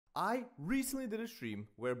I recently did a stream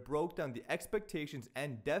where it broke down the expectations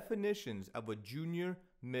and definitions of a junior,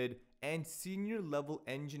 mid, and senior level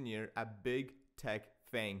engineer at big tech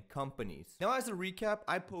FAANG companies. Now, as a recap,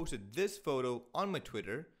 I posted this photo on my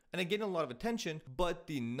Twitter and it gained a lot of attention, but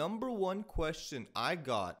the number one question I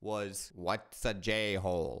got was, what's a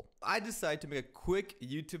J-hole? I decided to make a quick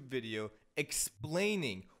YouTube video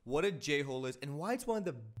explaining what a J-hole is and why it's one of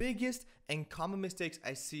the biggest and common mistakes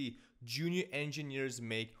I see junior engineers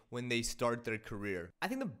make when they start their career. I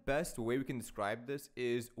think the best way we can describe this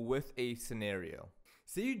is with a scenario.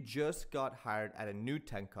 Say you just got hired at a new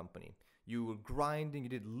tech company. You were grinding, you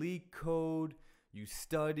did leak code, you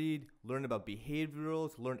studied, learned about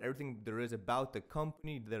behaviorals, learned everything there is about the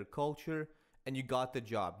company, their culture, and you got the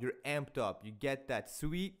job. You're amped up. You get that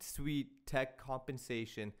sweet, sweet tech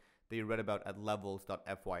compensation that you read about at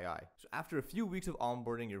levels.fyi. So after a few weeks of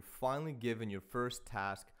onboarding, you're finally given your first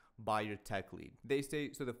task by your tech lead. They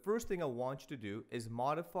say, so the first thing I want you to do is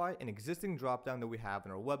modify an existing dropdown that we have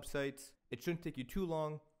on our websites. It shouldn't take you too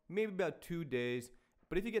long, maybe about 2 days.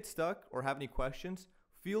 But if you get stuck or have any questions,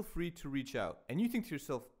 feel free to reach out. And you think to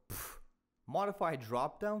yourself, modify a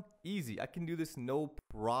dropdown? Easy, I can do this no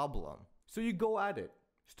problem. So you go at it,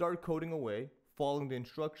 start coding away, following the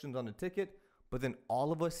instructions on the ticket, but then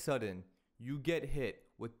all of a sudden, you get hit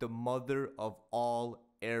with the mother of all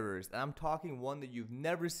errors. And I'm talking one that you've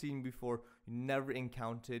never seen before, you never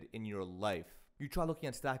encountered in your life. You try looking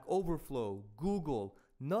at Stack Overflow, Google,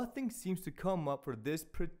 nothing seems to come up for this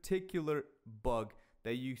particular bug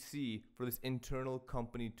that you see for this internal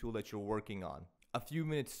company tool that you're working on. A few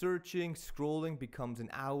minutes searching, scrolling becomes an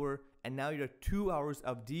hour, and now you're 2 hours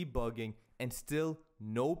of debugging and still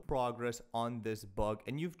no progress on this bug,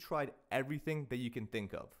 and you've tried everything that you can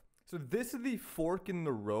think of. So this is the fork in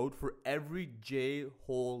the road for every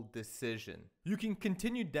J-hole decision. You can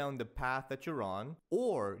continue down the path that you're on,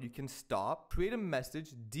 or you can stop, create a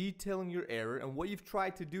message detailing your error and what you've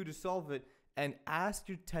tried to do to solve it, and ask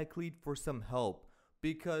your tech lead for some help.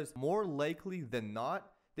 Because more likely than not,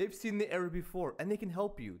 they've seen the error before and they can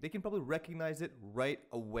help you. They can probably recognize it right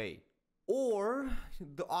away. Or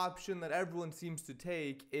the option that everyone seems to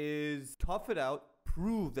take is tough it out,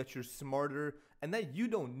 prove that you're smarter and that you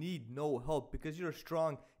don't need no help because you're a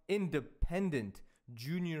strong, independent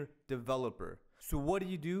junior developer. So what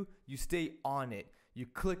do? You stay on it. You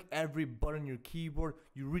click every button on your keyboard.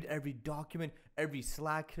 You read every document, every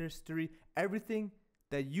Slack history, everything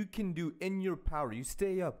that you can do in your power. You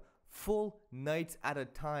stay up full nights at a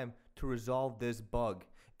time to resolve this bug.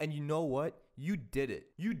 And you know what? You did it.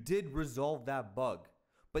 You did resolve that bug.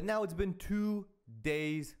 But now it's been 2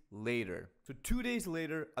 days later. So 2 days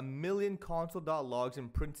later, a million console.logs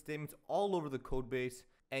and print statements all over the code base,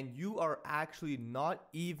 and you are actually not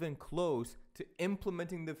even close to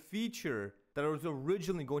implementing the feature that was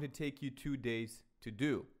originally going to take you 2 days to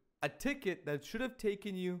do. A ticket that should have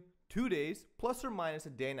taken you 2 days, plus or minus a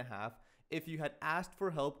day and a half, if you had asked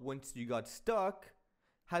for help once you got stuck,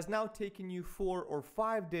 has now taken you 4 or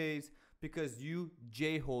 5 days because you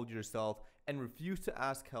J-holed yourself and refused to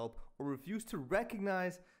ask help or refused to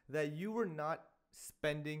recognize that you were not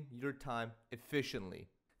spending your time efficiently.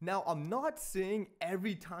 Now, I'm not saying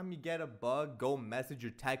every time you get a bug, go message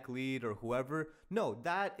your tech lead or whoever. No,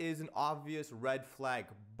 that is an obvious red flag.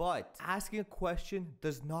 But asking a question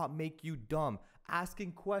does not make you dumb.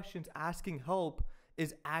 Asking questions, asking help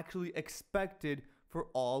is actually expected for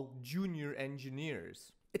all junior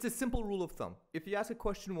engineers. It's a simple rule of thumb. If you ask a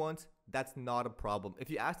question once, that's not a problem. If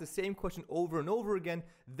you ask the same question over and over again,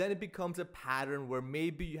 then it becomes a pattern where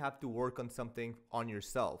maybe you have to work on something on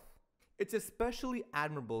yourself. It's especially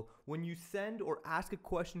admirable when you send or ask a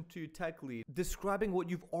question to your tech lead describing what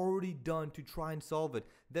you've already done to try and solve it.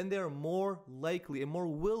 Then they're more likely and more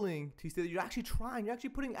willing to say that you're actually trying, you're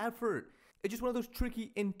actually putting effort. It's just one of those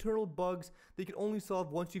tricky internal bugs that you can only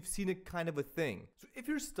solve once you've seen it kind of a thing. So if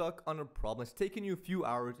you're stuck on a problem, it's taken you a few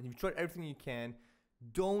hours and you've tried everything you can,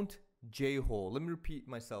 don't J-hole. Let me repeat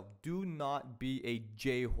myself. Do not be a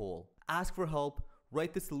J-hole. Ask for help,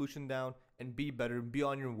 write the solution down, and be better, be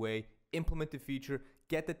on your way. Implement the feature,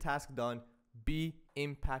 get the task done, be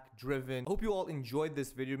impact driven. I hope you all enjoyed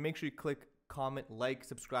this video. Make sure you click, comment, like,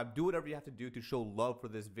 subscribe, do whatever you have to do to show love for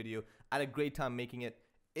this video. I had a great time making it.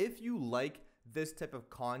 If you like this type of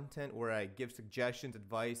content where I give suggestions,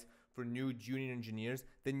 advice for new junior engineers,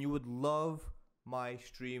 then you would love my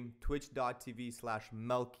stream,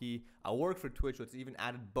 twitch.tv/Melky. I work for Twitch, so it's even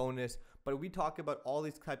added bonus. But we talk about all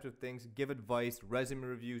these types of things, give advice, resume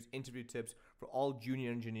reviews, interview tips for all junior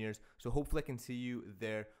engineers. So hopefully I can see you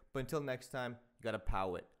there. But until next time, you gotta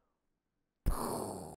pow it.